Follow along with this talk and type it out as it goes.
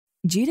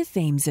Due to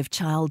themes of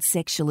child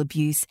sexual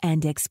abuse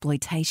and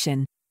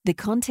exploitation, the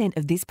content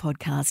of this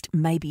podcast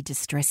may be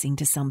distressing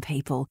to some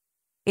people.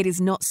 It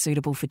is not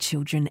suitable for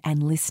children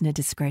and listener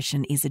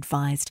discretion is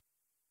advised.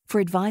 For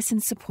advice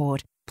and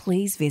support,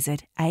 please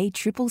visit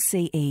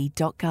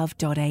accce.gov.au.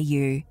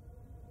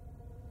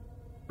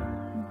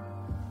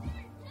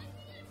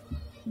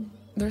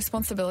 The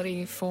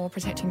responsibility for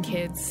protecting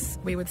kids,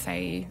 we would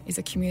say, is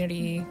a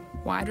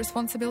community-wide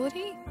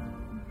responsibility.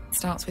 It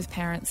starts with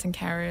parents and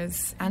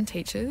carers and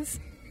teachers,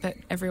 but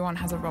everyone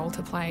has a role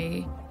to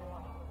play.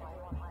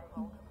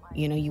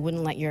 You know, you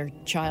wouldn't let your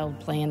child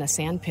play in a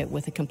sandpit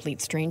with a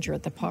complete stranger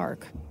at the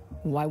park.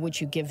 Why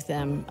would you give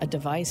them a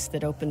device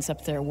that opens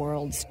up their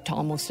worlds to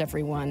almost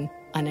everyone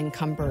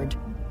unencumbered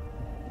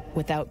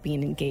without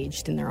being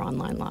engaged in their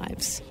online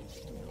lives?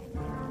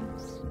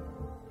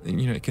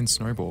 You know, it can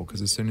snowball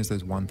because as soon as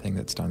there's one thing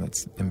that's done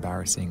that's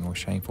embarrassing or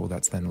shameful,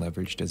 that's then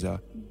leveraged as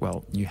a,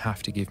 well, you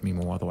have to give me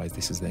more, otherwise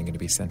this is then going to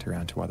be sent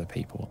around to other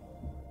people.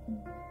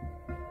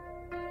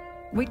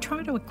 We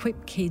try to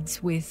equip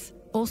kids with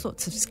all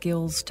sorts of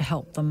skills to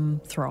help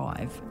them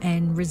thrive,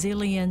 and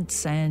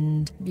resilience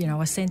and, you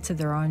know, a sense of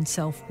their own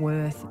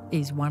self-worth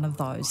is one of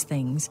those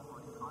things.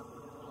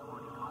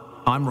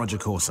 I'm Roger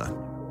Corser,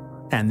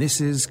 and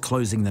this is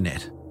Closing the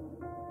Net,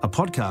 a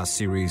podcast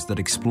series that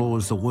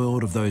explores the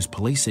world of those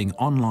policing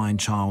online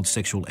child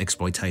sexual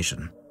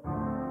exploitation,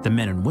 the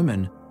men and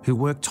women who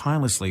work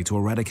tirelessly to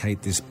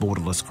eradicate this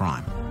borderless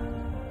crime.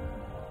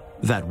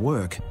 That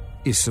work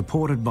is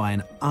supported by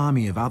an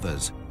army of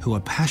others who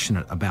are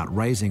passionate about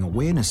raising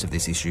awareness of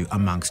this issue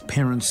amongst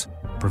parents,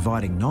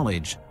 providing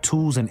knowledge,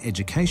 tools and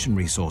education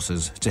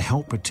resources to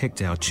help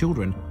protect our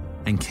children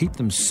and keep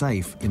them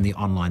safe in the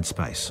online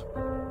space.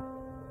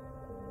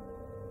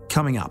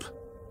 Coming up,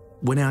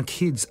 when our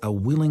kids are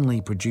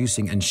willingly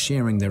producing and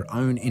sharing their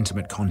own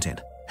intimate content,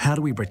 how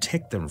do we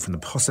protect them from the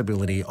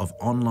possibility of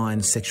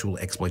online sexual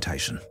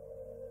exploitation?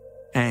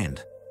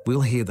 And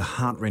we'll hear the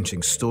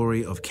heart-wrenching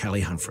story of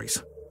Callie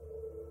Humphreys.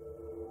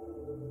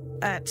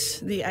 At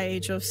the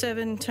age of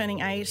 7, turning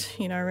 8,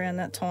 around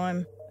that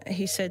time,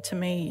 he said to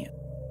me,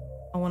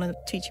 I want to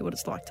teach you what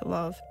it's like to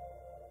love.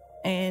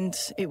 And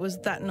it was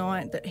that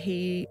night that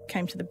he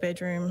came to the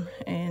bedroom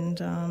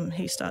and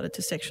he started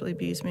to sexually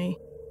abuse me.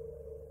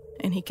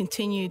 And he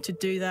continued to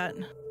do that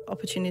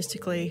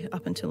opportunistically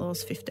up until I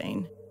was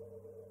 15.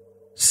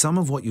 Some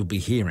of what you'll be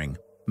hearing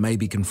may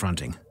be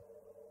confronting,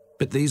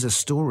 but these are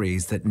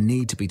stories that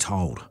need to be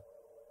told.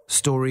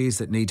 Stories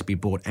that need to be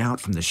brought out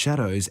from the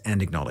shadows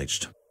and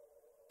acknowledged.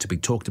 To be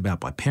talked about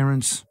by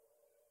parents,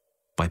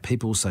 by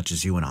people such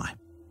as you and I.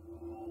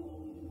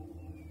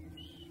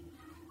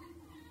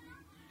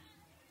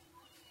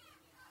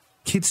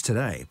 Kids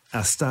today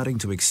are starting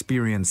to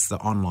experience the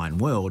online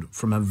world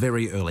from a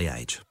very early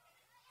age.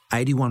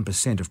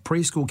 81% of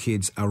preschool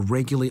kids are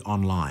regularly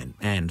online,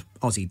 and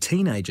Aussie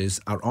teenagers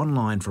are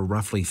online for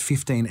roughly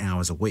 15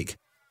 hours a week.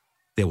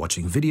 They're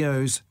watching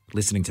videos,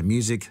 listening to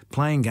music,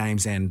 playing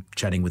games and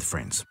chatting with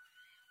friends.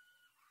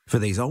 For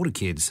these older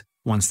kids,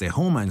 once their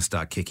hormones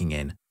start kicking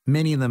in,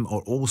 many of them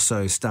are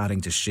also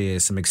starting to share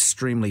some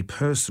extremely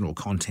personal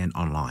content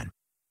online.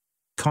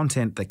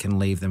 Content that can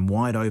leave them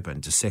wide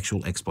open to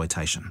sexual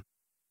exploitation.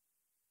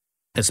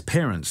 As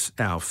parents,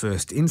 our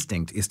first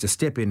instinct is to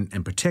step in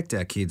and protect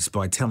our kids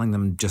by telling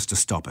them just to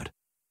stop it.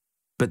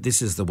 But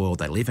this is the world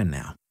they live in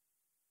now.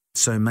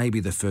 So maybe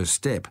the first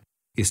step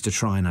is to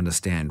try and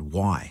understand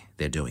why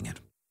they're doing it.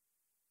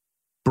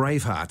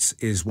 Bravehearts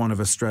is one of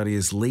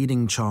Australia's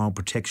leading child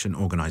protection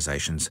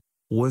organisations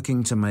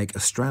working to make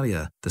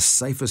Australia the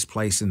safest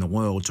place in the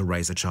world to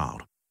raise a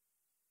child.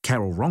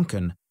 Carol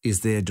Ronkin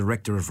is their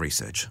Director of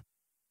Research.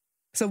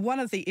 So one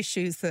of the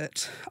issues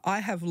that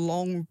I have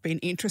long been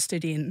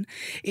interested in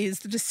is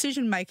the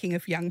decision-making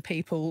of young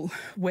people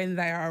when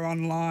they are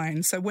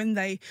online. So when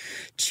they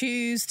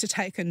choose to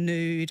take a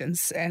nude and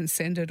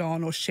send it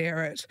on or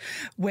share it,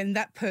 when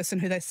that person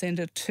who they send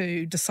it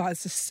to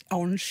decides to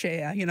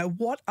on-share,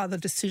 what are the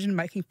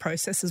decision-making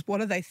processes? What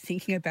are they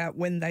thinking about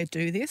when they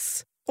do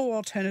this? Or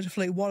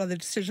alternatively, what are the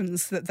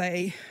decisions that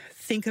they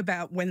think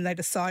about when they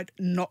decide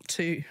not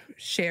to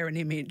share an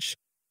image?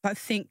 I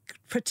think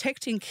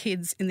protecting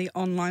kids in the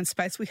online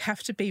space, we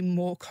have to be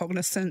more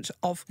cognizant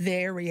of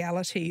their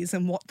realities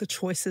and what the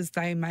choices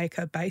they make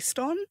are based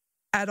on.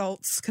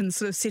 Adults can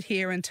sort of sit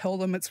here and tell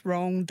them it's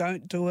wrong,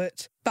 don't do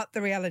it. But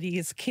the reality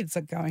is kids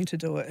are going to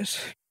do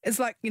it. It's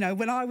like,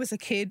 when I was a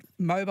kid,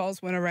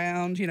 mobiles went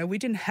around, we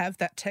didn't have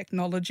that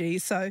technology.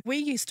 So we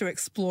used to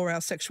explore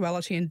our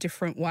sexuality in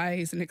different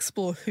ways and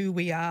explore who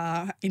we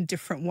are in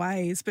different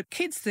ways. But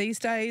kids these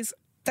days,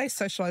 they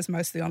socialise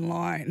mostly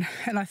online.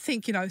 And I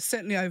think,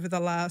 certainly over the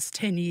last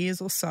 10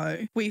 years or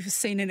so, we've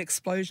seen an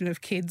explosion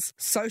of kids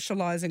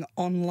socialising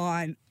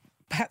online,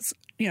 perhaps,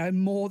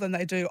 more than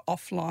they do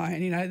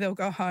offline. They'll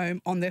go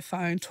home on their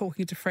phone,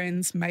 talking to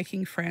friends,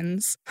 making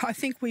friends. I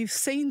think we've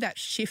seen that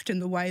shift in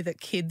the way that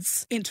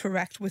kids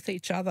interact with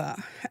each other.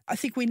 I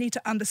think we need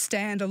to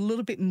understand a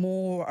little bit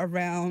more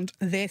around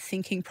their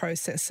thinking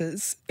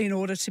processes in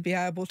order to be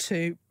able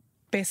to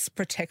best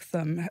protect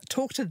them,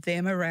 talk to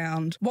them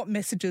around what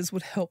messages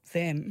would help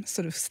them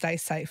sort of stay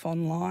safe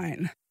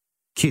online.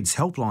 Kids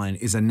Helpline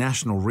is a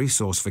national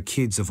resource for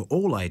kids of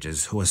all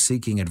ages who are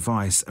seeking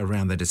advice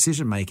around their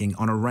decision-making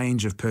on a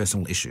range of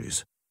personal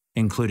issues,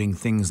 including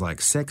things like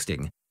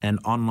sexting and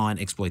online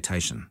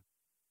exploitation.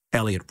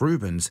 Elliot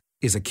Rubens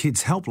is a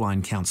Kids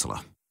Helpline counsellor.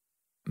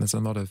 There's a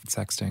lot of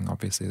sexting,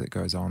 obviously, that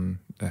goes on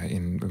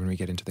when we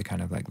get into the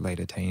kind of like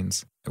later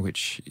teens,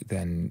 which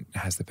then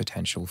has the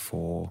potential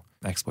for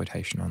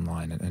exploitation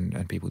online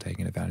and people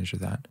taking advantage of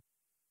that.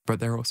 But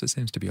there also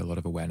seems to be a lot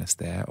of awareness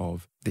there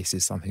of this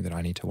is something that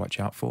I need to watch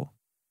out for.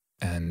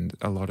 And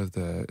a lot of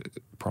the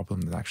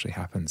problem that actually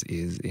happens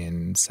is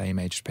in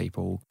same-aged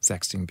people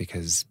sexting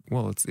because,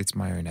 well, it's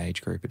my own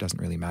age group. It doesn't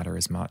really matter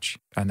as much.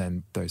 And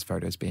then those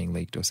photos being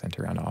leaked or sent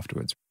around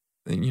afterwards.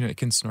 You know, it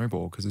can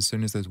snowball because as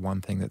soon as there's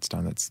one thing that's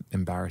done that's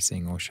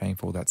embarrassing or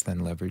shameful, that's then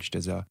leveraged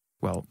as a,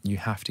 well, you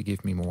have to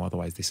give me more,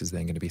 otherwise this is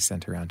then going to be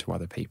sent around to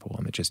other people.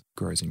 And it just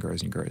grows and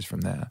grows and grows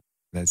from there.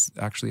 There's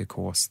actually a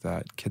course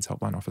that Kids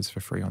Helpline offers for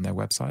free on their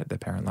website, their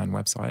Parentline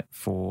website,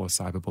 for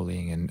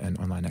cyberbullying and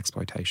online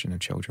exploitation of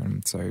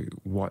children. So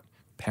what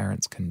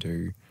parents can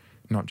do,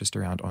 not just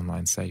around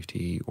online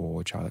safety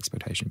or child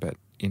exploitation, but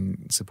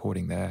in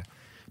supporting their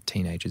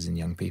teenagers and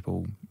young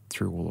people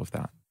through all of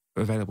that.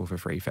 Available for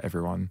free for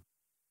everyone.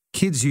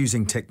 Kids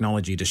using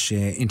technology to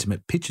share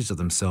intimate pictures of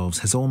themselves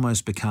has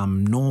almost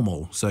become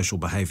normal social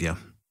behaviour.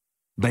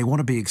 They want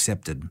to be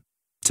accepted,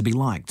 to be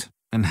liked,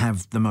 and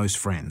have the most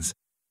friends.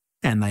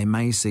 And they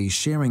may see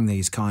sharing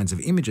these kinds of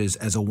images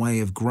as a way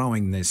of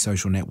growing their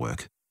social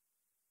network.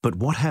 But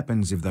what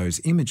happens if those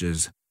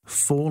images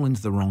fall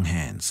into the wrong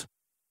hands?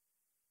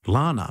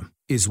 Lana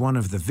is one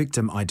of the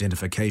Victim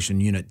Identification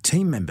Unit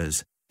team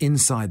members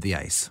inside the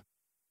ACE.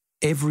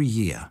 Every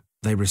year,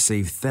 they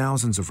receive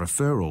thousands of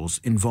referrals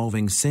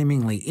involving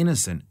seemingly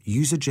innocent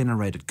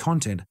user-generated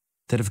content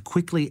that have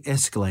quickly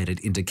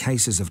escalated into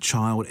cases of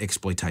child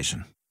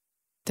exploitation.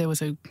 There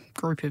was a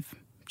group of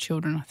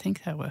children, I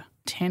think they were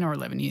 10 or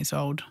 11 years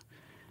old,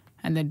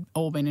 and they'd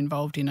all been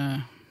involved in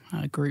a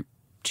group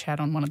chat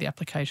on one of the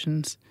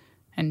applications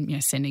and, you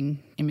know,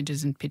 sending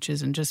images and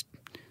pictures and just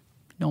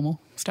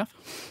normal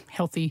stuff,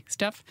 healthy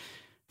stuff.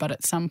 But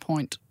at some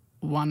point,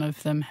 one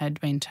of them had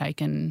been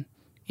taken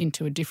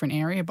into a different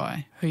area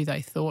by who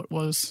they thought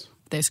was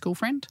their school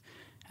friend,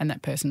 and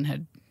that person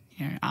had,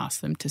 you know,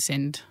 asked them to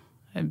send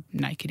a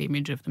naked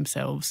image of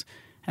themselves,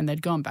 and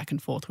they'd gone back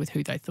and forth with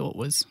who they thought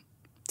was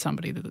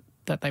somebody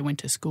that they went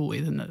to school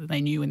with and that they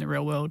knew in the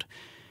real world.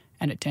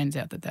 And it turns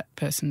out that that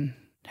person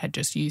had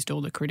just used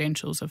all the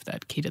credentials of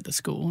that kid at the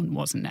school and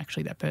wasn't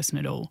actually that person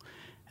at all.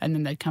 And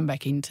then they'd come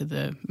back into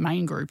the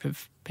main group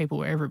of people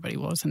where everybody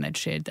was, and they'd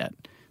shared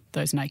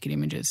those naked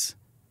images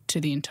to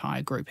the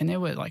entire group. And there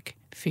were like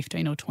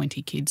 15 or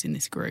 20 kids in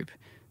this group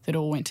that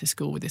all went to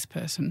school with this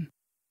person.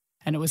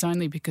 And it was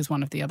only because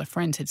one of the other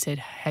friends had said,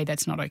 hey,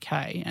 that's not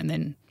okay, and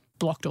then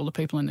blocked all the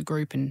people in the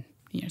group and,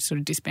 you know, sort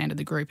of disbanded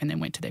the group and then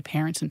went to their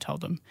parents and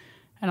told them.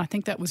 And I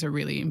think that was a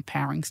really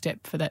empowering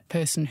step for that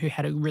person who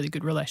had a really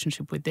good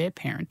relationship with their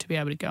parent to be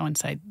able to go and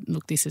say,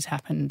 look, this has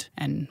happened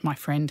and my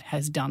friend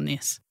has done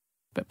this,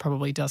 but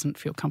probably doesn't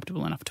feel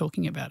comfortable enough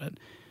talking about it.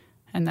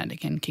 And that,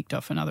 again, kicked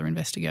off another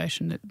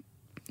investigation that,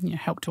 you know,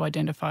 helped to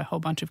identify a whole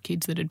bunch of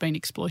kids that had been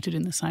exploited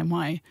in the same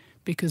way,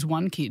 because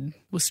one kid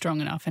was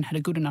strong enough and had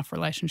a good enough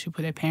relationship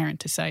with their parent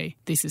to say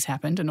this has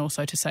happened, and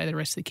also to say to the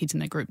rest of the kids in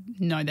their group,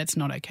 no, that's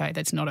not okay.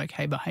 That's not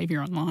okay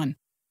behaviour online.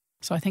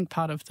 So I think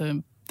part of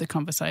the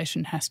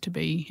conversation has to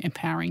be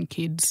empowering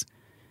kids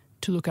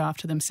to look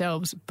after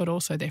themselves, but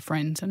also their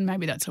friends. And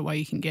maybe that's a way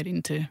you can get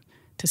into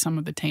some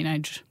of the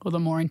teenage or the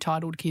more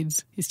entitled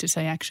kids, is to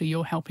say, actually,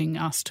 you're helping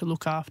us to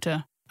look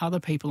after other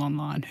people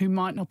online who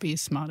might not be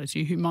as smart as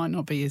you, who might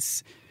not be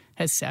as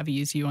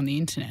savvy as you on the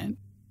internet.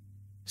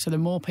 So the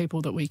more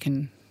people that we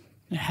can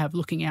have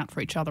looking out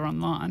for each other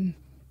online,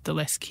 the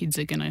less kids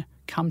are going to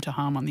come to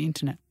harm on the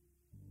internet.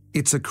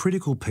 It's a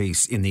critical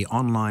piece in the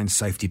online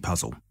safety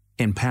puzzle,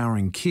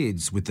 empowering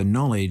kids with the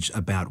knowledge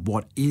about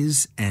what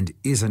is and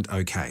isn't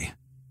okay.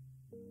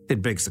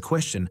 It begs the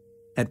question,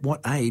 at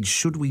what age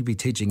should we be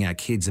teaching our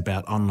kids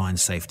about online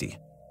safety?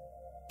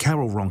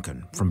 Carol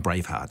Ronkin from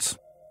Bravehearts.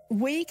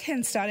 We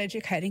can start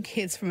educating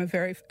kids from a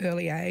very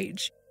early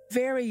age.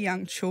 Very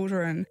young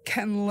children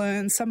can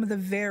learn some of the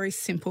very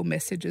simple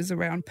messages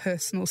around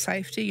personal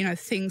safety, you know,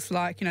 things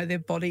like, you know, their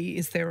body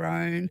is their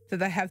own, that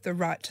they have the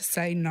right to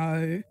say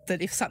no,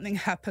 that if something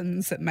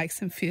happens that makes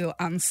them feel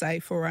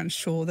unsafe or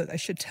unsure, that they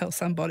should tell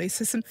somebody.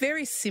 So some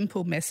very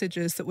simple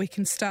messages that we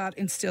can start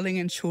instilling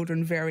in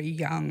children very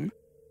young.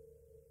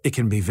 It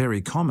can be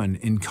very common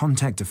in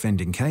contact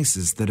offending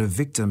cases that a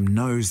victim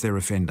knows their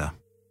offender.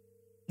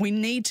 We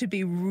need to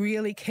be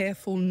really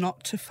careful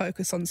not to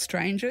focus on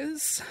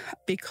strangers,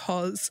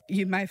 because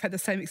you may have had the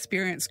same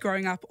experience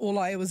growing up. All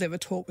I was ever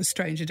taught was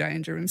stranger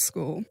danger in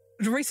school.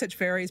 The research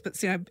varies,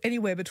 but, you know,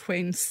 anywhere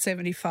between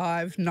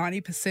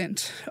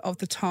 75-90% of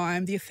the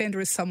time, the offender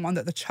is someone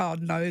that the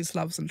child knows,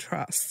 loves and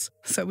trusts.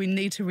 So we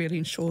need to really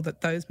ensure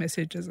that those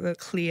messages are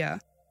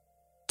clear.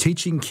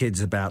 Teaching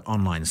kids about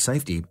online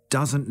safety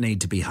doesn't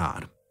need to be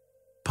hard.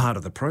 Part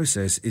of the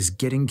process is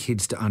getting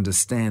kids to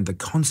understand the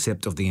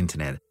concept of the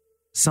internet,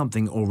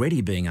 something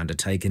already being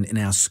undertaken in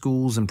our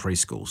schools and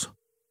preschools.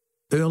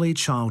 Early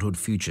Childhood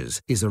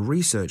Futures is a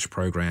research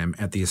program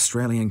at the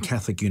Australian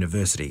Catholic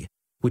University,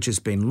 which has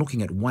been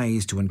looking at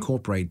ways to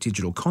incorporate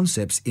digital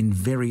concepts in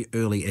very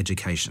early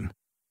education.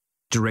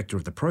 Director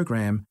of the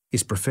program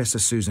is Professor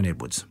Susan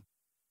Edwards.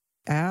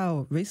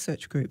 Our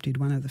research group did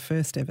one of the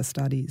first ever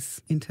studies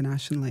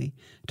internationally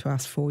to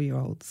ask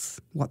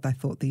 4-year-olds what they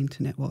thought the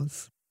internet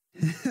was.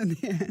 And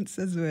the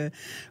answers were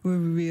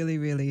really,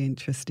 really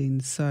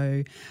interesting.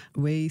 So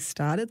we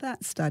started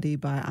that study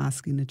by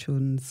asking the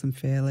children some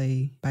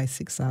fairly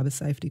basic cyber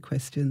safety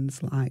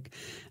questions, like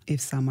if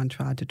someone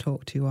tried to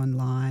talk to you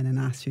online and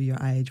asked you your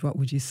age, what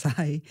would you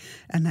say?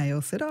 And they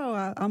all said,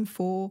 I'm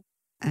 4.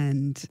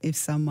 And if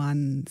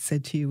someone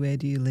said to you, where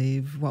do you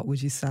live, what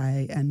would you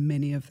say? And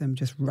many of them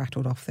just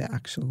rattled off their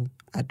actual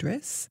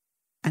address.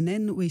 And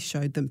then we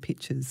showed them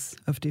pictures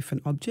of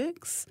different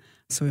objects.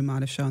 So we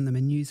might have shown them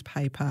a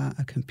newspaper,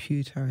 a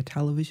computer, a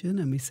television,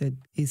 and we said,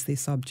 is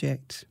this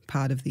object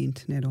part of the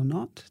internet or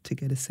not, to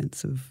get a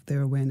sense of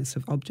their awareness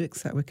of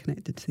objects that were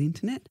connected to the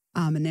internet.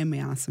 And then we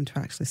asked them to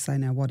actually say,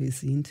 now, what is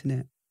the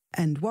internet?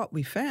 And what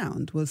we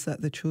found was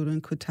that the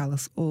children could tell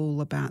us all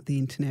about the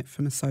internet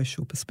from a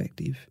social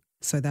perspective.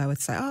 So they would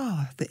say,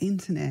 the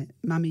internet,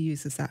 Mummy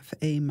uses that for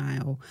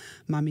email,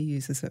 Mummy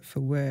uses it for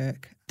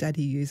work,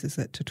 Daddy uses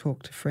it to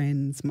talk to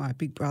friends, my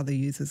big brother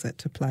uses it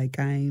to play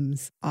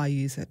games, I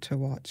use it to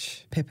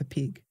watch Peppa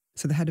Pig.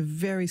 So they had a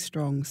very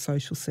strong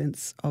social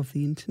sense of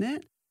the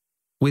internet.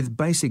 With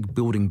basic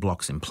building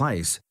blocks in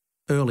place,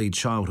 early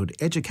childhood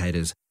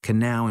educators can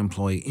now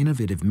employ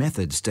innovative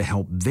methods to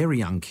help very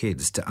young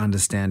kids to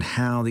understand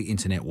how the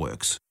internet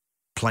works.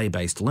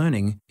 Play-based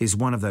learning is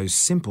one of those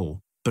simple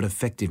but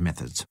effective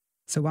methods.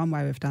 So one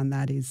way we've done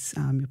that is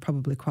you're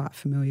probably quite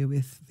familiar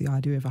with the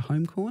idea of a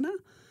home corner,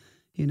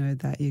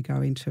 that you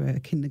go into a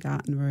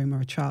kindergarten room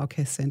or a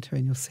childcare centre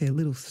and you'll see a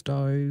little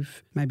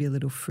stove, maybe a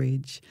little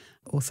fridge,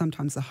 or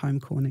sometimes the home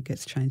corner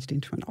gets changed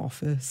into an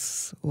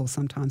office, or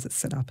sometimes it's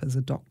set up as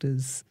a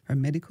doctor's or a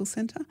medical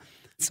centre.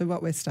 So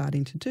what we're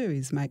starting to do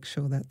is make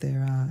sure that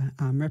there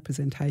are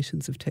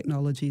representations of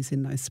technologies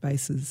in those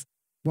spaces.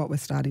 What we're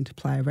starting to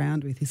play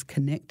around with is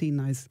connecting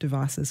those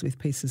devices with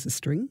pieces of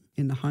string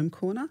in the home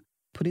corner,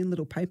 putting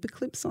little paper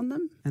clips on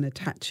them and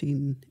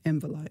attaching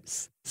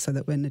envelopes so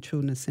that when the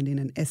children are sending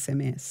an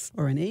SMS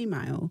or an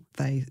email,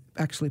 they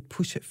actually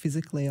push it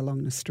physically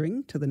along the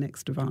string to the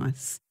next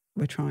device.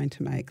 We're trying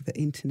to make the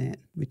internet,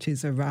 which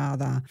is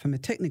from a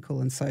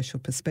technical and social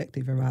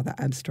perspective, a rather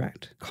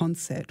abstract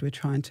concept. We're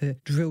trying to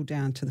drill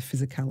down to the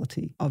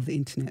physicality of the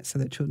internet so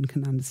that children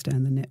can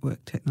understand the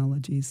network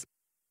technologies.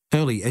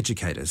 Early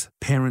educators,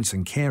 parents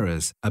and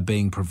carers are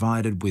being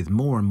provided with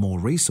more and more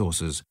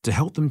resources to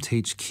help them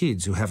teach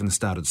kids who haven't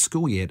started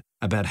school yet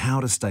about how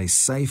to stay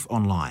safe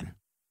online.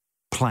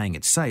 Playing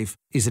It Safe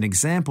is an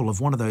example of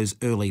one of those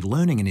early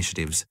learning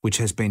initiatives which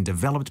has been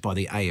developed by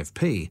the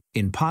AFP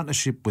in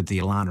partnership with the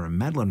Alana and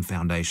Madeline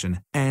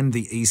Foundation and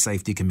the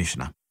eSafety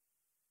Commissioner.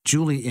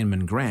 Julie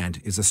Inman-Grant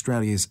is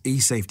Australia's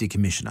eSafety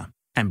Commissioner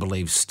and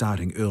believes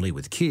starting early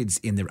with kids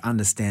in their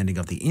understanding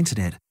of the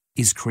internet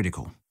is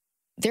critical.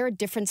 There are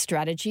different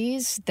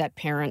strategies that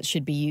parents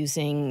should be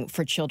using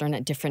for children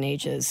at different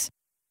ages.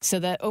 So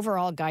the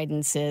overall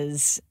guidance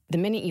is the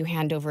minute you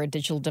hand over a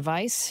digital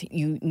device,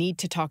 you need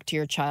to talk to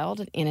your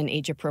child in an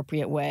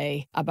age-appropriate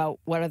way about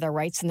what are their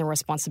rights and their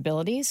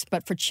responsibilities.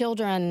 But for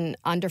children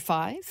under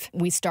 5,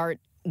 we start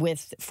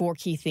with 4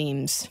 key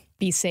themes: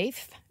 be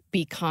safe,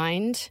 be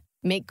kind,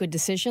 make good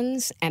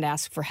decisions, and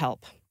ask for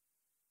help.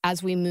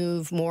 As we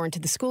move more into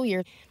the school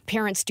year,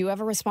 parents do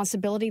have a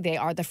responsibility. They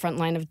are the front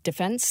line of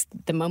defense.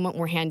 The moment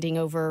we're handing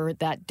over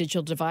that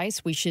digital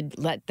device, we should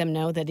let them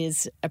know that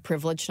is a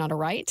privilege, not a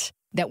right,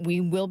 that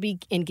we will be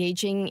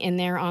engaging in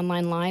their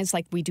online lives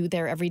like we do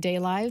their everyday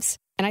lives.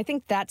 And I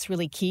think that's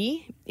really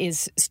key,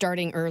 is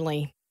starting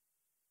early.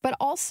 But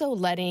also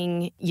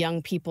letting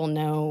young people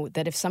know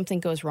that if something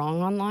goes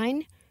wrong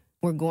online,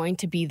 we're going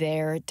to be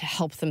there to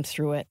help them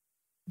through it.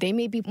 They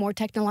may be more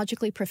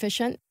technologically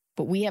proficient,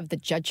 but we have the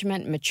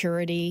judgment,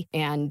 maturity,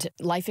 and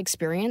life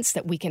experience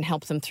that we can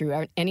help them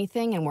through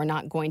anything, and we're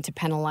not going to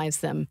penalize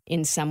them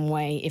in some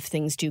way if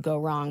things do go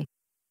wrong.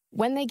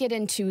 When they get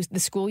into the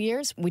school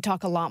years, we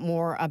talk a lot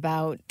more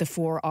about the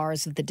 4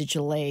 R's of the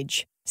digital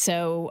age.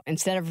 So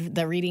instead of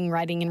the reading,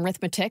 writing, and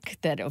arithmetic,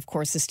 that of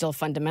course is still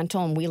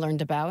fundamental and we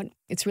learned about,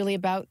 it's really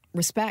about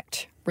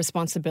respect,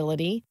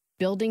 responsibility,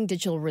 building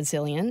digital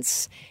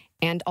resilience,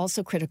 and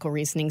also critical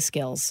reasoning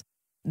skills.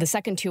 The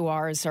second 2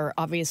 R's are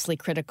obviously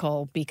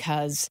critical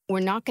because we're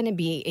not going to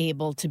be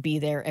able to be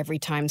there every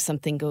time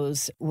something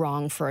goes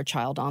wrong for a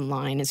child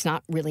online. It's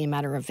not really a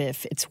matter of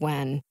if, it's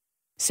when.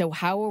 So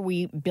how are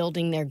we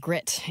building their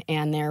grit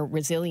and their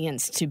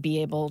resilience to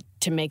be able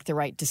to make the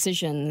right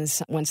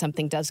decisions when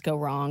something does go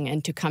wrong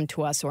and to come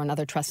to us or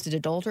another trusted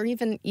adult or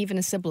even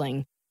a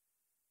sibling?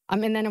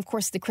 And then, of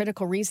course, the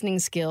critical reasoning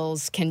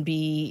skills can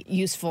be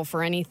useful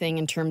for anything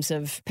in terms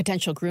of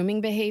potential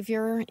grooming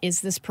behavior.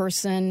 Is this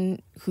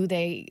person who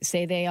they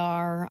say they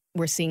are?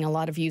 We're seeing a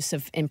lot of use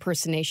of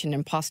impersonation,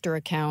 imposter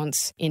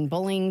accounts in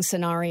bullying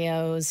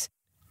scenarios.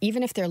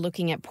 Even if they're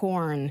looking at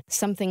porn,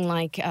 something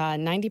like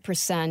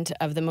 90%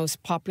 of the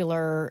most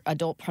popular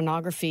adult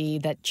pornography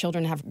that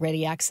children have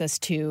ready access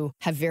to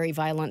have very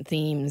violent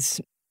themes.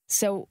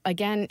 So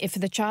again, if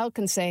the child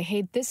can say,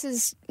 hey, this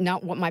is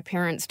not what my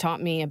parents taught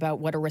me about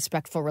what a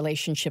respectful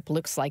relationship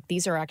looks like.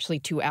 These are actually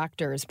two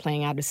actors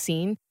playing out a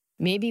scene.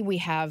 Maybe we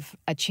have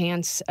a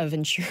chance of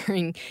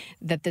ensuring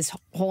that this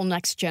whole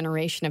next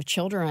generation of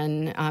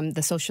children,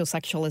 the social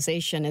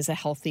sexualization is a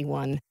healthy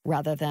one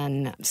rather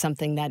than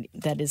something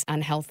that is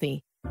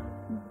unhealthy.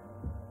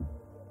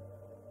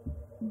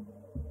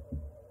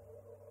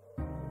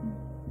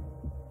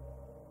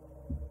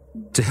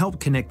 To help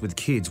connect with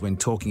kids when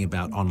talking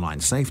about online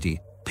safety,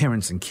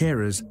 parents and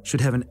carers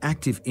should have an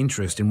active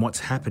interest in what's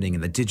happening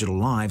in the digital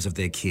lives of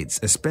their kids,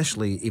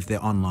 especially if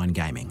they're online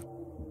gaming.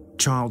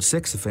 Child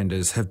sex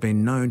offenders have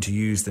been known to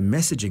use the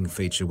messaging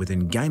feature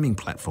within gaming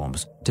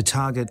platforms to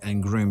target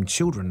and groom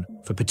children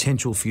for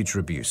potential future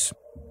abuse.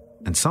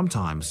 And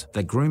sometimes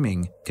that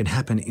grooming can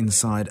happen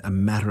inside a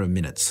matter of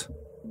minutes.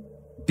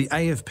 The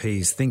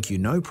AFP's Think You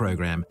Know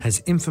program has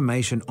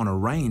information on a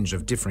range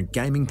of different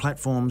gaming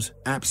platforms,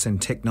 apps and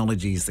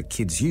technologies that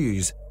kids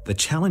use, the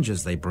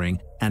challenges they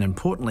bring, and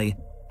importantly,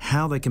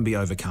 how they can be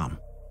overcome.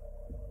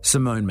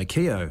 Simone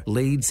Macchio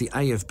leads the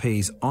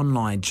AFP's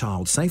online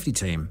child safety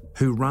team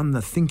who run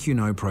the Think You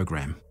Know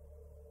program.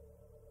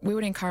 We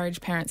would encourage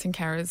parents and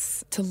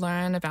carers to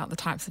learn about the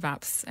types of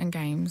apps and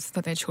games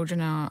that their children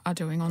are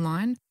doing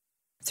online.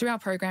 Through our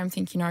program,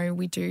 Think You Know,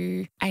 we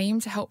do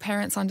aim to help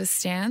parents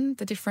understand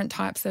the different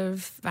types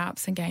of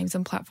apps and games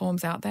and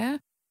platforms out there.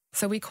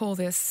 So we call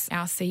this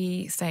our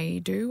See, Say,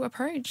 Do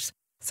approach.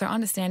 So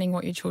understanding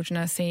what your children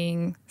are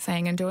seeing,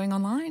 saying and doing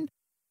online.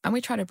 And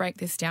we try to break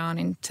this down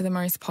into the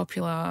most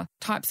popular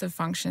types of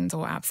functions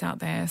or apps out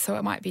there. So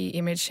it might be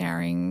image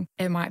sharing,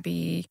 it might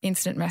be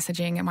instant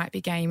messaging, it might be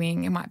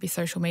gaming, it might be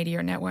social media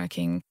and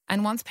networking.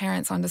 And once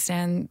parents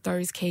understand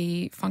those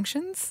key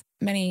functions,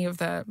 many of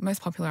the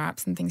most popular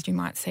apps and things you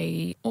might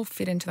see all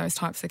fit into those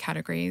types of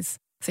categories.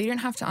 So you don't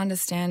have to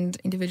understand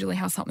individually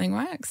how something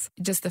works,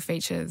 just the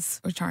features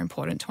which are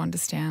important to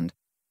understand.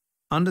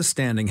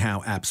 Understanding how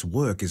apps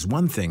work is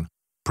one thing.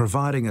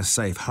 Providing a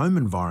safe home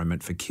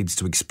environment for kids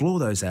to explore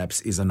those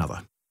apps is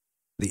another.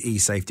 The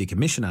eSafety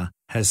Commissioner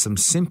has some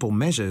simple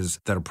measures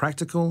that are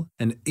practical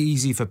and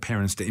easy for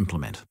parents to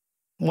implement.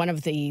 One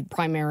of the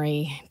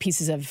primary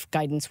pieces of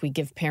guidance we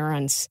give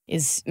parents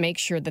is make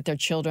sure that their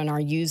children are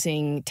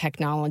using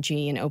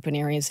technology in open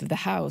areas of the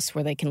house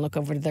where they can look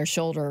over their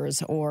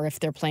shoulders, or if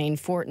they're playing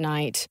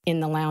Fortnite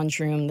in the lounge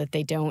room, that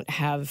they don't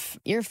have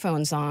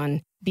earphones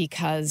on,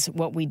 because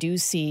what we do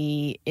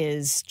see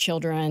is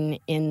children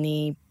in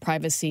the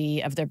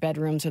privacy of their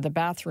bedrooms or the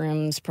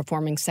bathrooms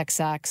performing sex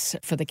acts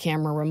for the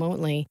camera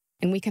remotely.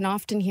 And we can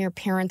often hear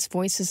parents'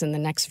 voices in the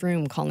next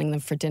room calling them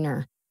for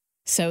dinner.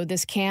 So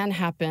this can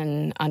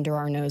happen under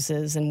our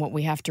noses, and what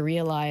we have to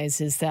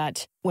realize is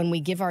that when we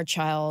give our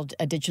child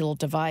a digital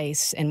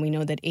device, and we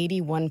know that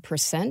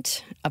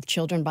 81% of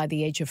children by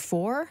the age of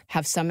 4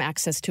 have some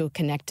access to a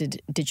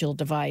connected digital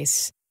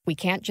device, we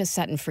can't just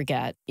set and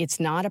forget.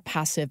 It's not a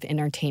passive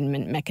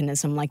entertainment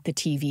mechanism like the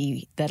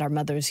TV that our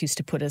mothers used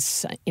to put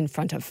us in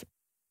front of.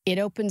 It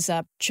opens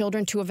up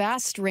children to a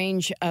vast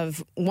range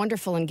of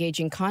wonderful,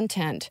 engaging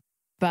content.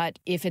 But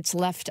if it's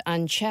left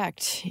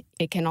unchecked,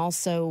 it can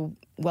also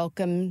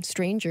welcome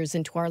strangers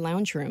into our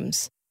lounge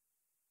rooms.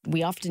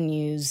 We often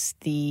use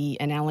the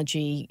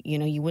analogy,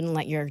 you wouldn't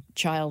let your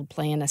child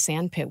play in a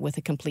sandpit with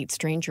a complete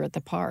stranger at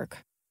the park.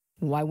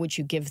 Why would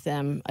you give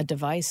them a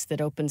device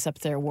that opens up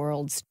their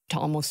worlds to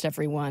almost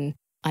everyone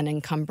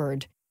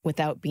unencumbered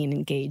without being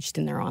engaged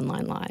in their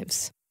online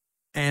lives?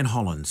 Anne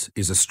Hollins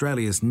is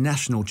Australia's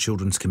National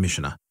Children's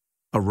Commissioner,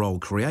 a role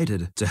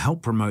created to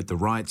help promote the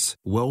rights,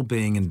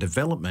 well-being and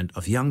development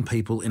of young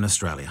people in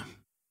Australia.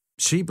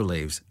 She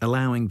believes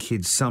allowing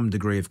kids some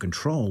degree of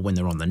control when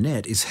they're on the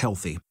net is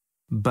healthy,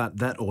 but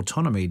that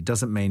autonomy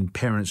doesn't mean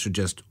parents should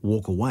just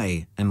walk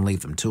away and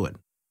leave them to it.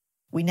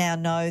 We now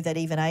know that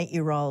even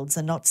 8-year-olds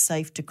are not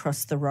safe to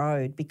cross the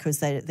road because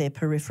their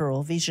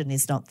peripheral vision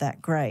is not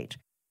that great.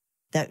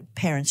 That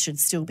parents should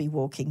still be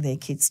walking their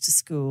kids to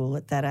school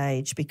at that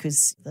age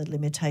because the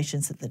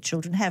limitations that the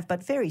children have.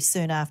 But very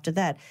soon after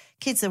that,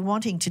 kids are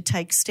wanting to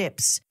take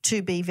steps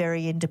to be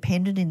very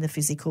independent in the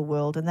physical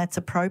world, and that's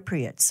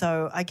appropriate.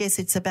 So I guess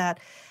it's about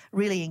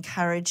really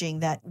encouraging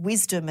that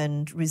wisdom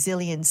and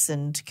resilience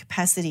and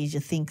capacity to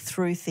think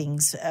through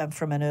things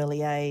from an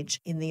early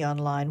age in the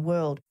online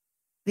world.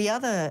 The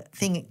other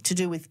thing to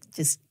do with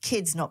just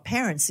kids, not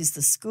parents, is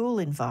the school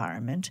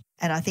environment.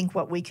 And I think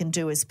what we can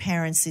do as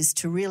parents is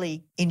to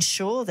really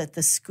ensure that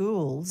the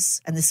schools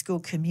and the school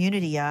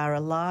community are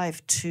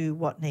alive to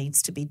what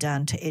needs to be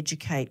done to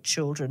educate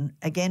children,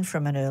 again,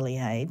 from an early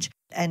age.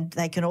 And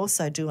they can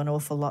also do an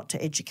awful lot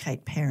to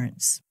educate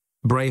parents.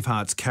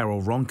 Braveheart's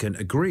Carol Ronkin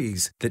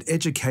agrees that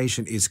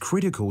education is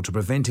critical to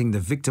preventing the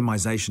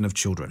victimisation of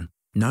children,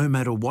 no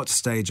matter what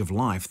stage of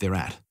life they're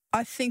at.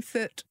 I think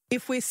that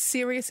if we're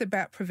serious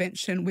about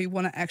prevention, we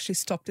want to actually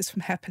stop this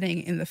from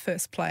happening in the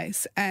first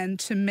place. And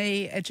to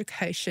me,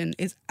 education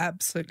is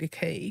absolutely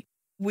key.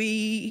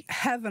 We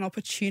have an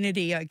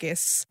opportunity, I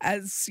guess,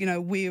 as, you know,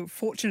 we're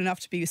fortunate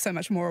enough to be so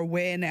much more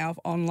aware now of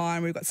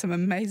online. We've got some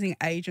amazing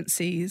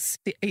agencies,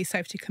 the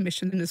eSafety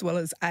Commission as well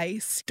as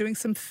ACE, doing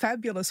some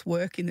fabulous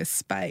work in this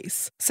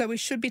space. So we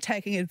should be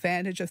taking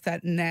advantage of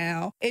that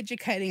now,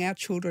 educating our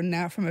children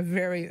now from a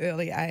very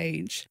early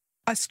age.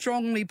 I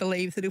strongly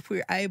believe that if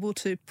we're able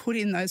to put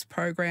in those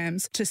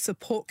programs to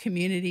support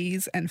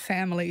communities and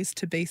families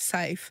to be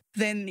safe,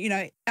 then, you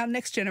know, our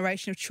next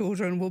generation of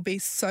children will be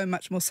so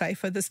much more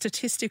safer. The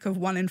statistic of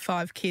 1 in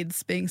 5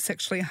 kids being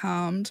sexually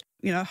harmed,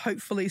 you know,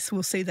 hopefully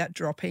we'll see that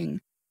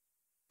dropping.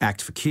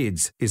 Act for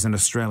Kids is an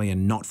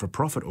Australian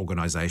not-for-profit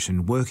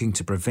organisation working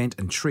to prevent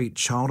and treat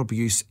child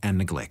abuse and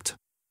neglect.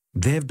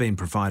 They've been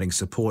providing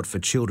support for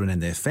children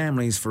and their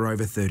families for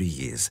over 30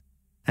 years.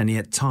 And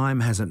yet time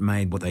hasn't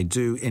made what they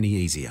do any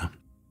easier.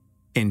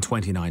 In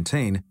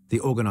 2019,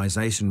 the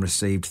organisation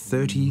received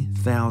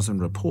 30,000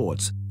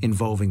 reports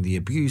involving the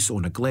abuse or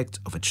neglect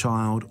of a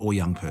child or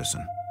young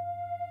person.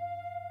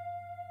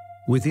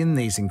 Within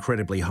these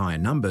incredibly high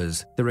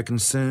numbers, there are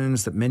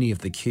concerns that many of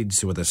the kids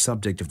who are the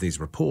subject of these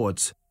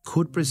reports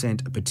could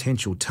present a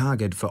potential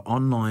target for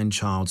online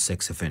child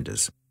sex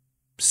offenders,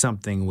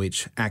 something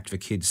which Act for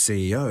Kids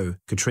CEO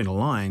Katrina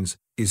Lyons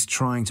is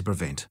trying to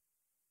prevent.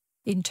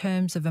 In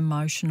terms of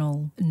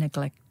emotional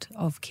neglect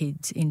of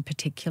kids in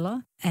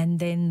particular, and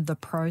then the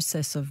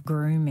process of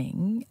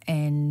grooming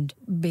and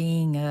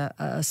being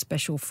a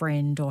special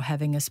friend or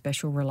having a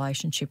special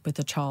relationship with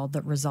a child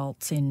that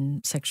results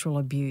in sexual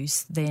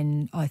abuse,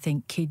 then I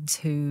think kids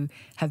who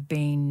have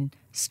been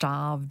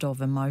starved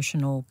of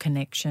emotional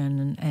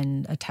connection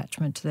and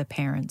attachment to their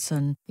parents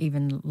and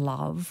even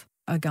love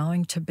are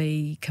going to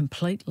be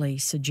completely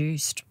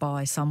seduced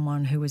by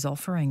someone who is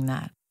offering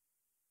that.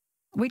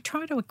 We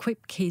try to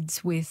equip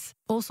kids with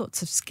all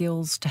sorts of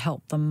skills to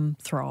help them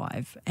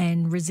thrive,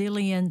 and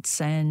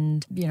resilience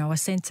and, you know, a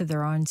sense of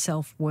their own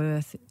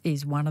self-worth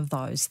is one of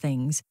those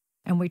things.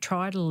 And we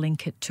try to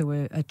link it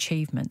to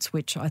achievements,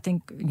 which I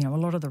think, you know,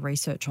 a lot of the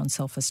research on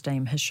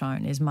self-esteem has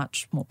shown is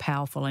much more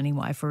powerful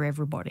anyway for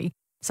everybody.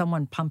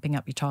 Someone pumping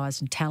up your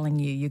tyres and telling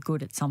you you're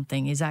good at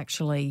something is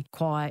actually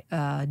quite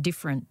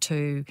different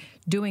to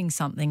doing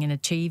something and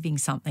achieving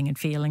something and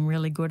feeling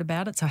really good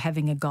about it. So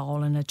having a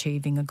goal and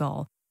achieving a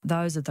goal.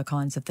 Those are the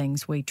kinds of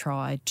things we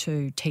try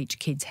to teach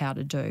kids how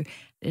to do.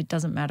 It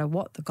doesn't matter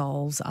what the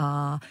goals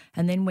are.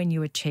 And then when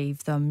you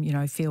achieve them, you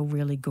know, feel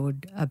really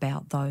good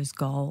about those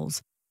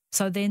goals.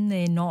 So then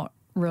they're not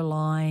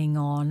relying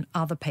on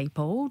other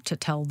people to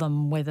tell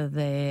them whether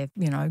they're,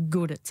 you know,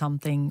 good at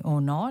something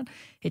or not.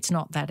 It's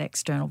not that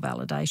external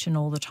validation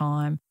all the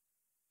time.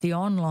 The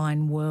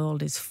online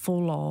world is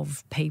full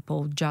of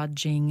people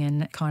judging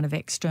and kind of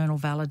external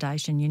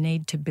validation. You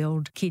need to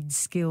build kids'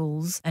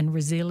 skills and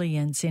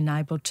resilience in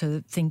able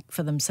to think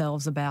for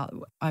themselves about,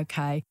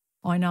 okay,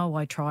 I know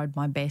I tried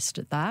my best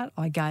at that.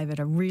 I gave it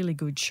a really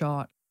good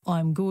shot.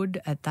 I'm good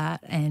at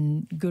that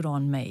and good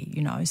on me,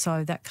 you know.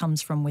 So that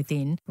comes from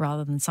within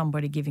rather than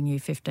somebody giving you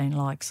 15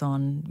 likes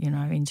on, you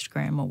know,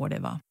 Instagram or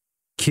whatever.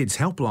 Kids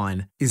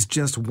Helpline is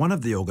just one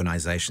of the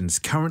organisations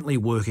currently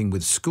working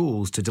with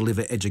schools to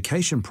deliver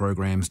education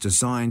programs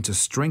designed to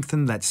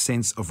strengthen that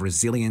sense of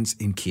resilience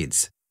in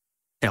kids.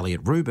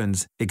 Elliot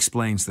Rubens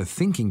explains the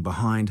thinking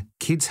behind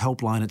Kids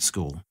Helpline at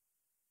school.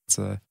 It's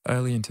an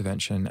early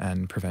intervention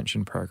and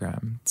prevention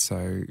program.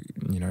 So,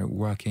 you know,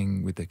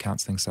 working with the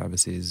counselling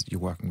services, you're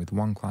working with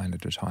one client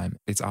at a time.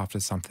 It's after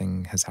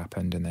something has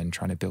happened and then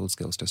trying to build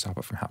skills to stop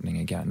it from happening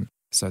again.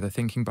 So the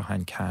thinking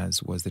behind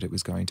CAS was that it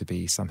was going to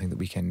be something that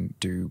we can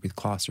do with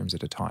classrooms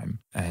at a time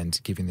and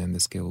giving them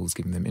the skills,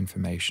 giving them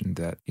information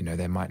that, you know,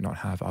 they might not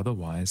have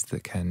otherwise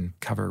that can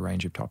cover a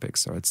range of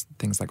topics. So it's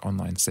things like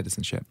online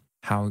citizenship.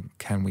 How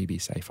can we be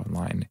safe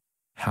online?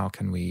 How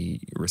can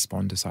we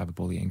respond to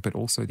cyberbullying, but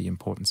also the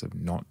importance of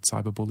not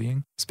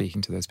cyberbullying,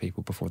 speaking to those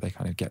people before they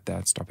kind of get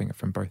there, stopping it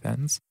from both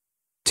ends.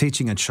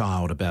 Teaching a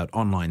child about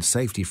online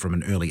safety from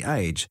an early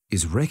age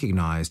is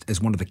recognised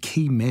as one of the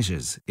key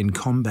measures in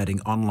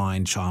combating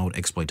online child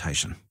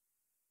exploitation.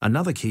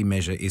 Another key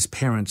measure is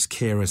parents,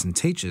 carers and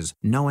teachers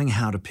knowing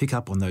how to pick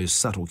up on those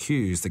subtle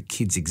cues that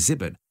kids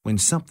exhibit when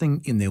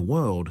something in their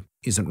world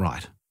isn't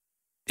right.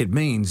 It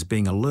means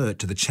being alert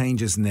to the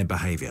changes in their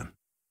behaviour.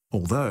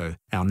 Although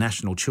our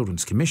National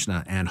Children's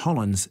Commissioner, Anne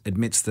Hollins,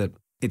 admits that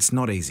it's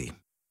not easy.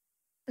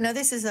 Now,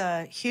 this is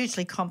a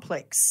hugely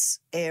complex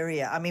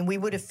area. I mean, we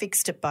would have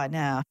fixed it by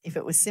now if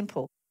it was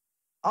simple.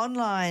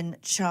 Online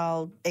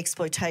child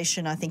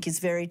exploitation, I think, is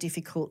very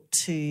difficult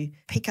to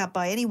pick up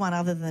by anyone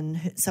other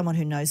than someone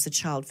who knows the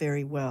child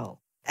very well.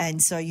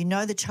 And so you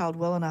know the child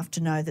well enough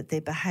to know that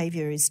their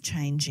behaviour is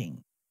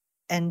changing.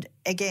 And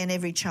again,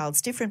 every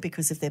child's different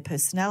because of their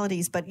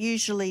personalities, but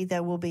usually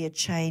there will be a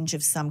change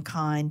of some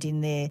kind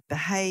in their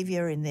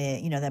behaviour, in their,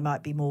 they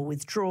might be more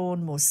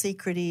withdrawn, more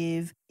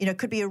secretive. It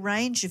could be a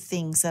range of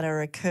things that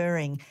are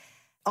occurring.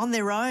 On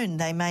their own,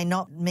 they may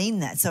not mean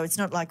that. So it's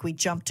not like we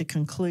jump to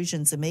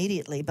conclusions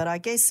immediately. But I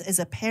guess as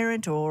a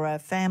parent or a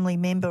family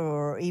member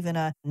or even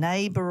a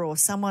neighbour or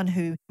someone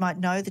who might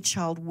know the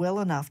child well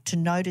enough to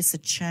notice a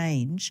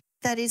change,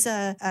 that is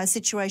a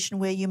situation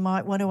where you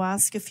might want to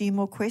ask a few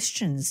more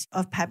questions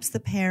of perhaps the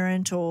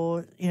parent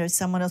or,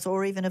 someone else,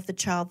 or even of the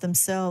child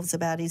themselves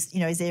about, is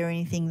there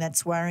anything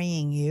that's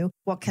worrying you?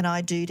 What can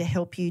I do to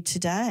help you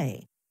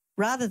today?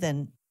 Rather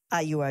than,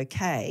 are you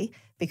okay?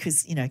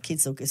 Because,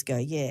 kids will just go,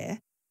 yeah.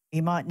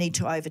 You might need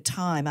to, over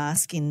time,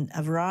 ask in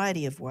a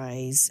variety of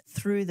ways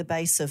through the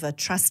base of a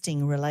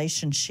trusting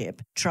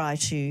relationship, try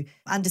to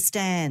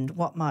understand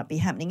what might be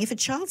happening. If a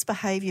child's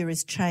behaviour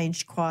has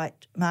changed quite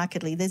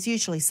markedly, there's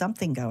usually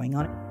something going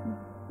on.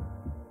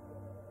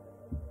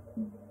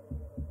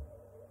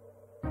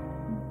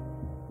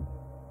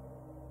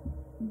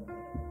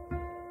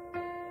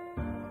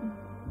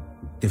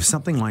 If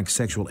something like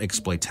sexual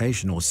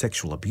exploitation or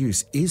sexual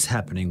abuse is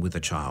happening with a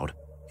child,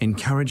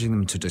 encouraging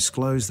them to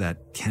disclose that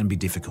can be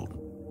difficult.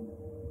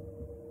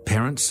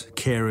 Parents,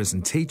 carers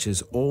and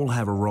teachers all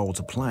have a role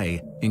to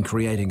play in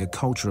creating a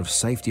culture of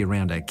safety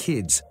around our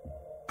kids,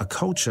 a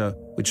culture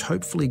which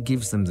hopefully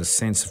gives them the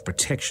sense of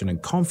protection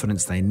and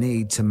confidence they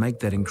need to make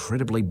that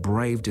incredibly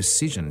brave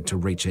decision to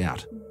reach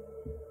out.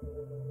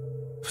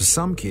 For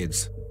some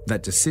kids,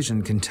 that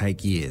decision can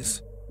take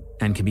years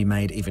and can be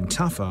made even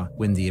tougher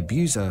when the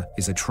abuser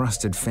is a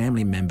trusted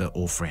family member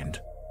or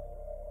friend.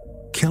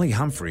 Kelly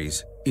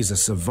Humphreys is a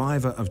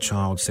survivor of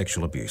child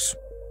sexual abuse.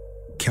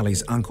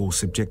 Kelly's uncle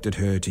subjected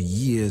her to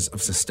years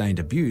of sustained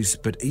abuse,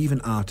 but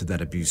even after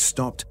that abuse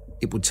stopped,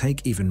 it would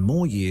take even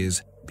more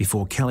years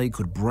before Kelly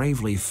could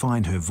bravely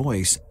find her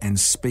voice and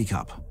speak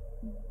up.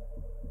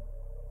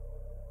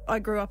 I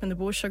grew up in the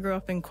bush. I grew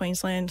up in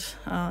Queensland,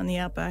 in the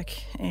outback,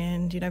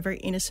 and, very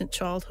innocent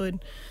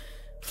childhood,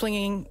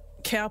 flinging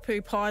cow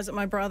poo pies at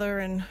my brother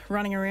and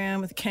running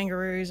around with the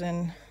kangaroos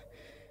and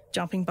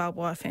jumping barbed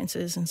wire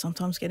fences and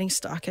sometimes getting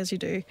stuck, as you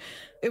do.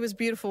 It was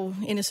beautiful,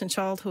 innocent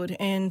childhood.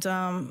 And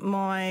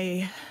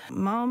my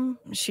mum,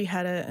 she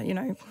had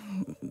a,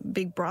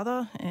 big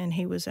brother, and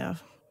he was our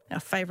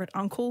favourite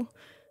uncle,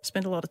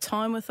 spent a lot of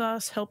time with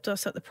us, helped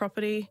us at the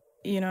property,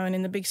 and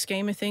in the big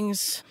scheme of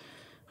things,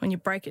 when you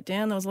break it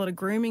down, there was a lot of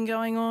grooming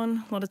going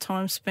on, a lot of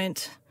time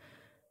spent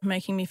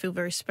making me feel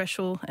very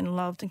special and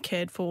loved and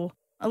cared for,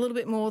 a little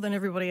bit more than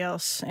everybody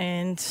else.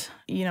 And,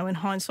 in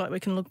hindsight, we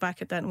can look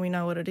back at that and we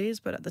know what it is.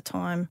 But at the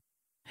time,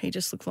 he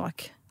just looked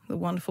like the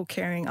wonderful,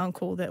 caring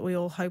uncle that we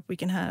all hope we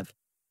can have.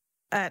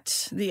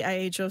 At the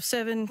age of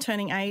 7,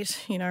 turning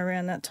 8,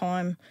 around that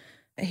time,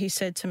 he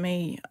said to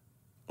me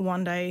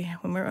one day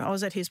when I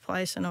was at his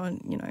place, and I,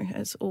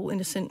 as all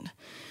innocent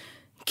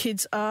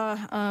kids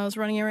are, I was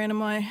running around in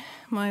my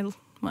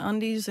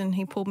undies, and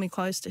he pulled me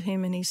close to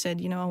him and he said,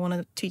 I want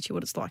to teach you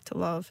what it's like to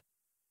love.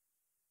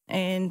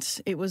 And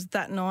it was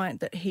that night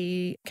that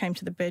he came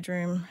to the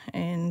bedroom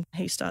and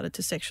he started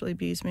to sexually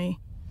abuse me.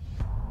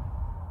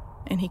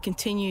 And he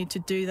continued to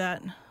do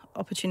that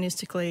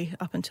opportunistically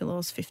up until I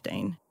was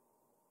 15.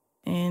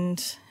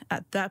 And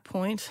at that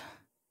point,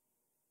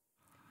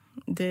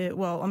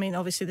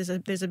 obviously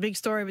there's a big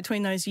story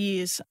between those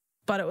years,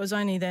 but it was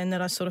only then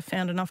that I sort of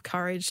found enough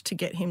courage to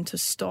get him to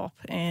stop.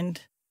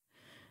 And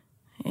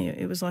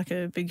it was like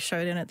a big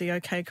showdown at the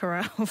OK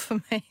Corral for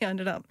me. I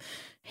ended up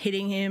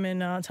hitting him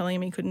and telling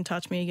him he couldn't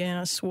touch me again.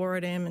 I swore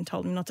at him and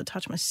told him not to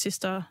touch my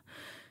sister.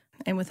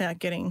 And without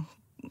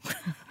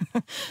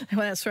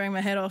swearing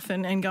my head off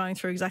and going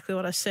through exactly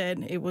what I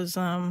said, it was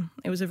a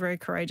very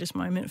courageous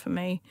moment for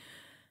me.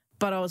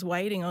 But I was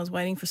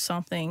waiting for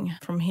something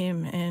from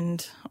him,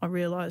 and I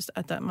realised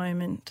at that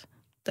moment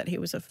that he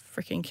was a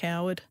freaking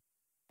coward.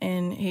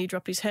 And he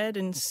dropped his head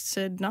and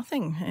said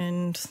nothing,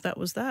 and that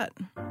was that.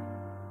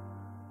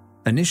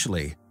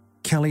 Initially,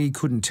 Kelly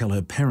couldn't tell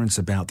her parents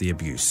about the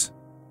abuse,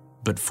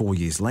 but 4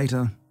 years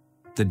later,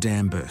 the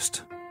dam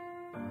burst.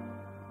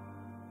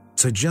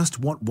 So just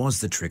what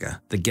was the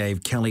trigger that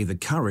gave Kelly the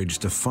courage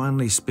to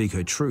finally speak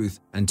her truth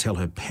and tell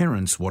her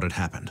parents what had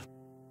happened?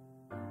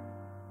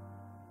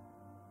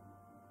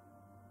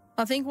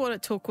 I think what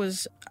it took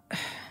was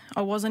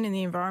I wasn't in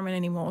the environment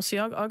anymore. See,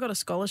 I got a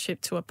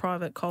scholarship to a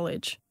private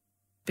college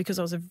because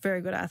I was a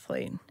very good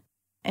athlete,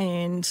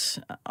 and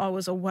I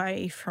was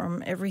away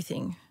from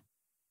everything.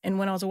 And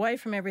when I was away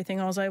from everything,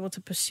 I was able to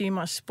pursue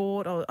my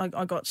sport.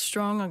 I got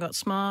strong, I got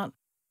smart,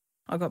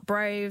 I got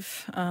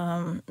brave.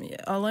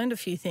 I learned a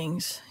few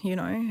things,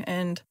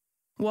 and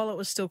while it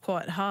was still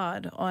quite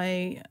hard,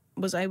 I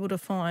was able to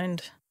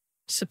find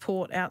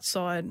support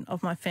outside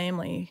of my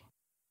family.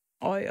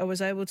 I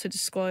was able to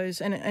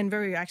disclose, and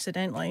very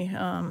accidentally,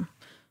 I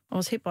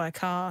was hit by a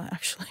car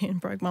actually and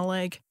broke my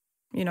leg.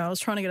 I was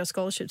trying to get a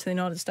scholarship to the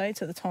United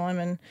States at the time,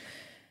 and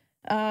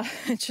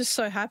It just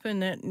so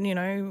happened that,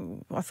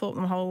 I thought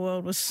my whole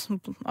world was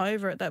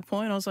over at that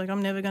point. I was like,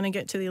 I'm never going to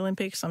get to the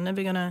Olympics. I'm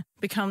never going to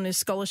become this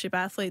scholarship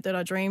athlete that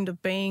I dreamed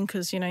of being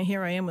because,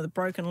 here I am with a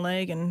broken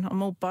leg and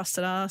I'm all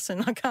busted ass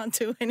and I can't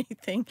do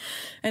anything.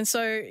 And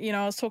so,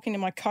 I was talking to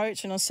my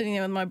coach and I was sitting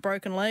there with my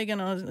broken leg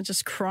and I was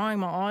just crying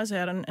my eyes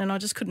out and I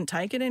just couldn't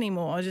take it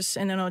anymore.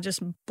 And then I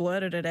just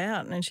blurted it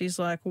out and she's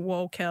like,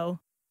 whoa, Kel.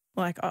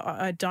 Like,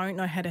 I don't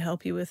know how to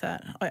help you with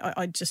that.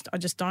 I just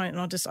don't. And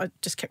I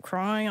just kept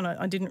crying and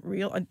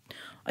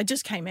I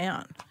just came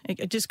out. I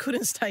just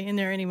couldn't stay in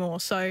there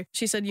anymore. So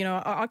she said,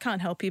 I can't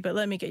help you, but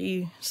let me get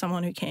you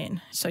someone who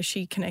can. So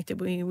she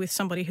connected me with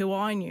somebody who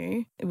I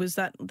knew. It was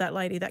that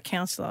lady, that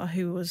counsellor,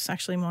 who was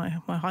actually my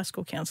high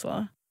school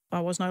counsellor. I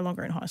was no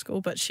longer in high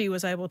school, but she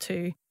was able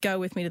to go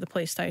with me to the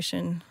police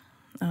station.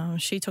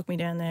 She took me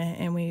down there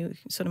and we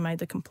sort of made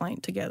the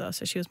complaint together.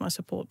 So she was my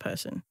support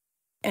person.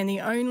 And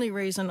the only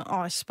reason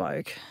I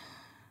spoke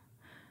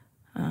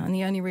and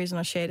the only reason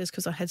I shared is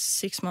because I had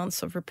 6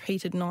 months of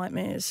repeated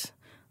nightmares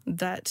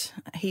that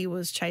he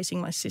was chasing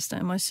my sister.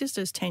 And my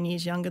sister's 10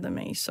 years younger than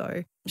me,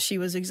 so she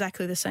was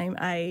exactly the same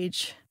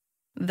age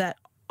that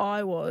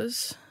I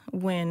was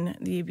when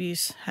the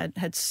abuse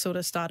had sort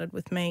of started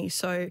with me.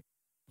 So,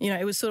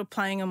 it was sort of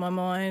playing on my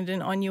mind,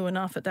 and I knew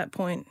enough at that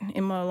point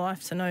in my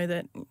life to know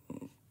that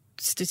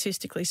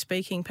statistically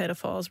speaking,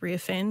 pedophiles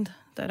reoffend.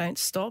 They don't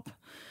stop.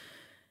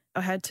 I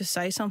had to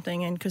say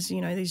something, and because,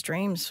 these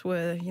dreams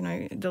were,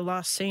 the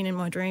last scene in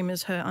my dream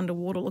is her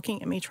underwater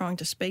looking at me trying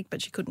to speak,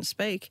 but she couldn't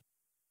speak.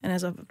 And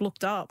as I've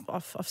looked up,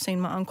 I've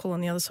seen my uncle on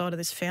the other side of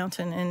this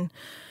fountain, and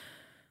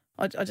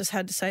I just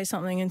had to say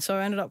something. And so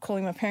I ended up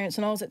calling my parents,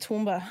 and I was at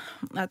Toowoomba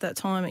at that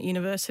time at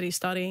university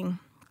studying.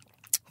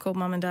 Called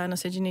Mum and Dad and I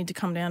said, you need to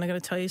come down, I've got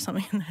to tell you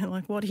something. And they're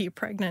like, what, are you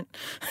pregnant?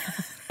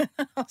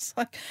 I was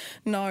like,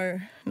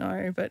 no,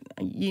 but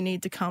you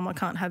need to come. I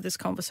can't have this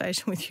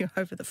conversation with you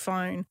over the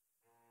phone.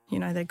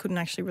 They couldn't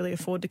actually really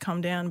afford to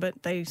come down,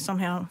 but they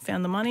somehow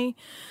found the money,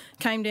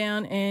 came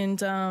down,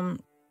 and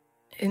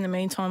in the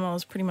meantime I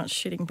was pretty much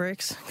shitting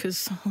bricks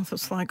because I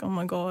was like, oh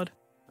my God,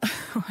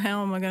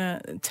 how am I going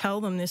to tell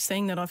them this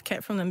thing that I've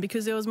kept from them?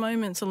 Because there was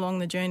moments along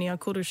the journey I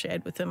could have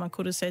shared with them, I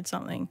could have said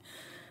something.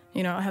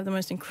 I have the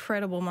most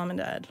incredible mum and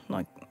dad.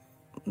 Like,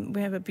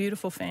 we have a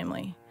beautiful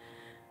family.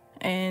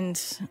 And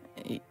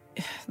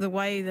the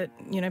way that,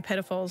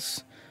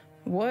 pedophiles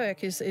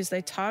work is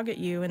they target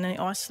you and they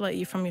isolate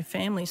you from your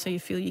family so you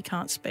feel you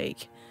can't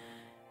speak.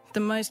 The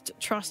most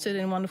trusted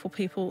and wonderful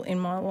people in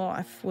my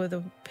life were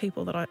the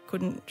people that I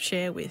couldn't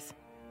share with,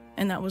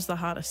 and that was the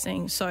hardest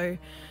thing. So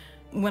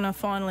when I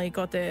finally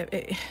got there,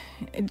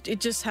 it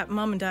just happened.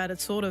 Mum and Dad had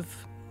sort of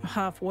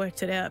half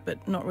worked it out but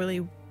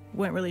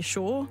weren't really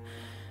sure.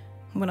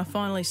 When I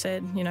finally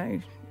said,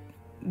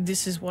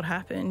 this is what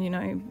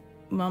happened,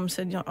 Mum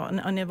said,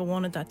 I never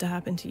wanted that to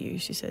happen to you.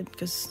 She said,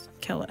 because,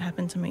 Kel, it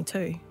happened to me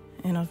too.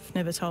 And I've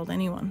never told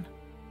anyone.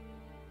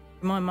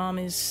 My mum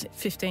is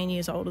 15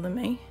 years older than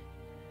me.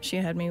 She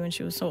had me when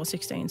she was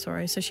 16,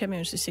 sorry. So she had me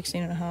when she was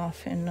 16 and a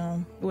half,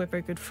 and we're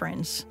very good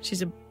friends.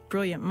 She's a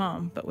brilliant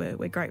mum, but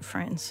we're great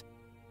friends.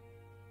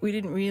 We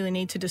didn't really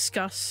need to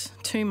discuss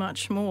too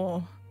much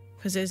more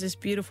because there's this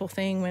beautiful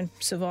thing when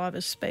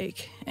survivors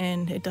speak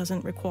and it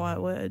doesn't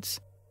require words.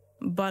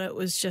 But it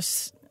was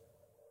just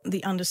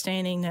the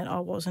understanding that I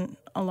wasn't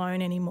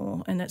alone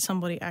anymore and that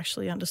somebody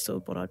actually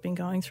understood what I'd been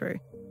going through.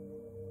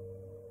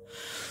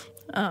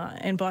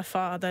 And by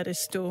far, that is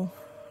still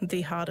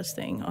the hardest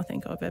thing I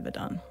think I've ever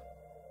done.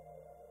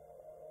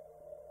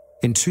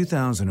 In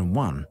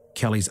 2001,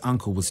 Kelly's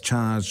uncle was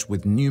charged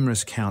with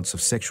numerous counts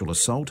of sexual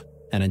assault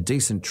and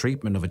indecent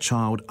treatment of a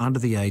child under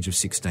the age of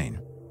 16.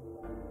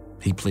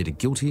 He pleaded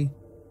guilty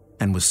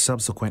and was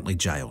subsequently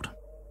jailed.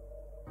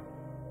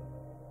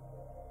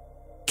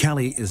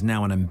 Kelly is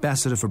now an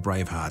ambassador for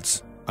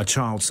Bravehearts, a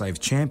child safe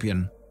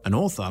champion, an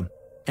author,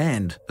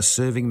 and a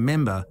serving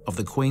member of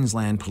the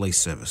Queensland Police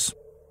Service.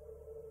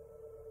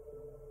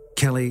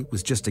 Kelly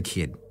was just a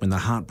kid when the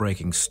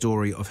heartbreaking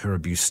story of her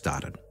abuse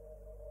started.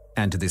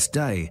 And to this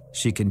day,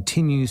 she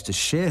continues to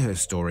share her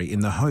story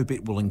in the hope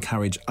it will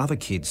encourage other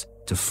kids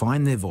to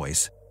find their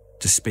voice,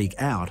 to speak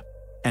out,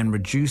 and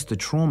reduce the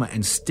trauma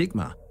and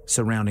stigma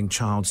surrounding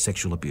child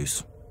sexual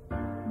abuse.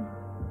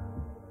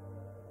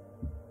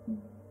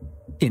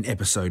 In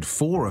episode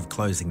 4 of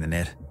Closing the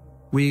Net,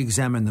 we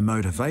examine the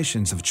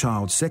motivations of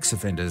child sex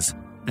offenders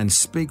and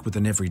speak with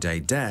an everyday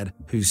dad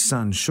whose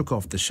son shook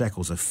off the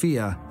shackles of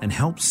fear and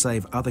helped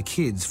save other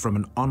kids from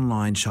an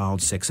online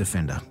child sex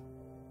offender.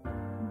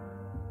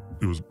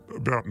 It was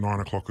about 9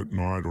 o'clock at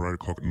night or 8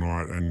 o'clock at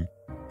night,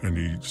 and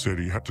he said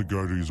he had to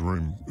go to his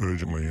room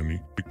urgently, and he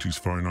picked his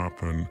phone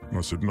up, and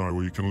I said, no,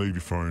 well, you can leave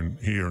your phone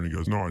here. And he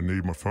goes, no, I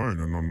need my phone.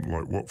 And I'm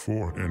like, what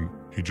for? And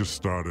he just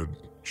started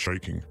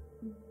shaking.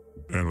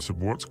 And I said,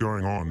 what's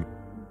going on?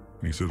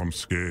 And he said, I'm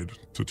scared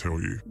to tell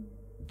you.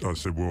 I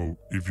said, well,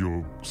 if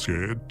you're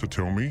scared to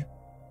tell me,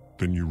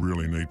 then you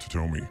really need to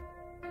tell me.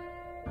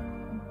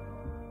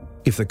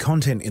 If the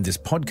content in this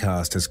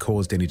podcast has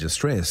caused any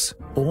distress,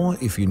 or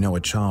if you know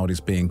a child is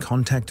being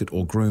contacted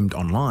or groomed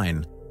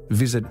online,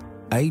 visit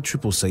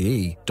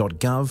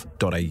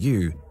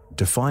accce.gov.au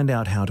to find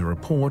out how to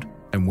report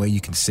and where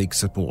you can seek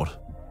support.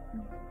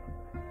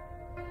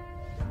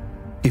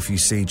 If you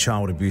see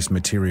child abuse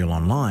material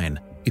online,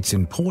 it's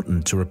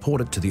important to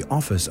report it to the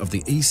Office of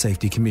the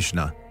eSafety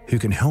Commissioner, who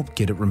can help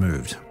get it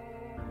removed.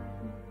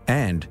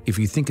 And if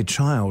you think a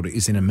child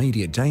is in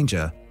immediate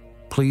danger,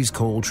 please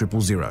call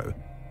 000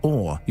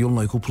 or your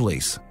local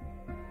police.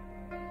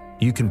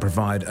 You can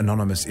provide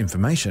anonymous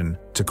information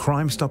to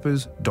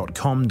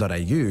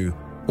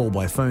crimestoppers.com.au or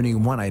by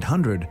phoning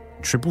 1800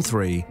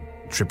 333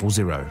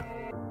 000.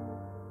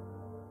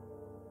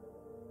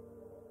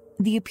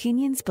 The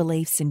opinions,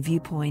 beliefs and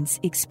viewpoints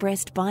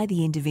expressed by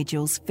the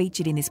individuals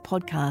featured in this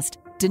podcast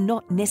do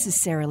not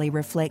necessarily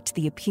reflect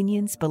the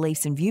opinions,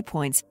 beliefs and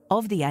viewpoints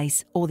of the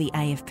ACE or the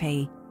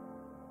AFP.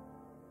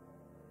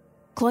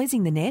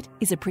 Closing the Net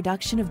is a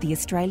production of the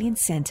Australian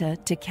Centre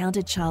to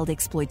Counter Child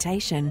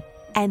Exploitation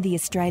and the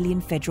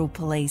Australian Federal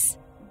Police.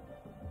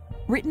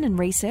 Written and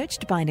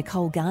researched by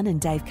Nicole Gunn and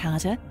Dave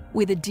Carter,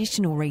 with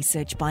additional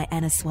research by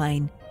Anna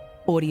Swain.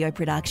 Audio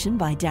production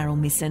by Daryl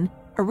Misson.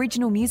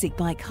 Original music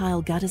by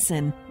Kyle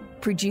Gutterson.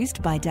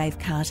 Produced by Dave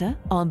Carter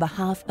on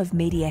behalf of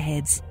Media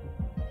Heads.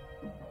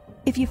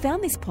 If you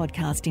found this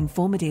podcast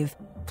informative,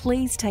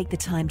 please take the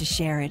time to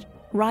share it,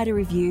 write a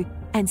review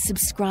and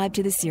subscribe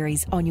to the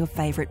series on your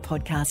favourite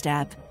podcast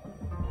app.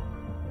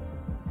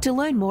 To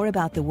learn more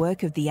about the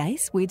work of the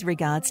ACE with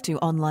regards to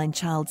online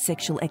child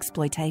sexual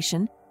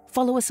exploitation,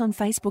 follow us on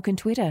Facebook and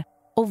Twitter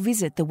or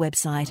visit the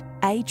website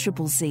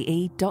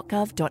accce.gov.au.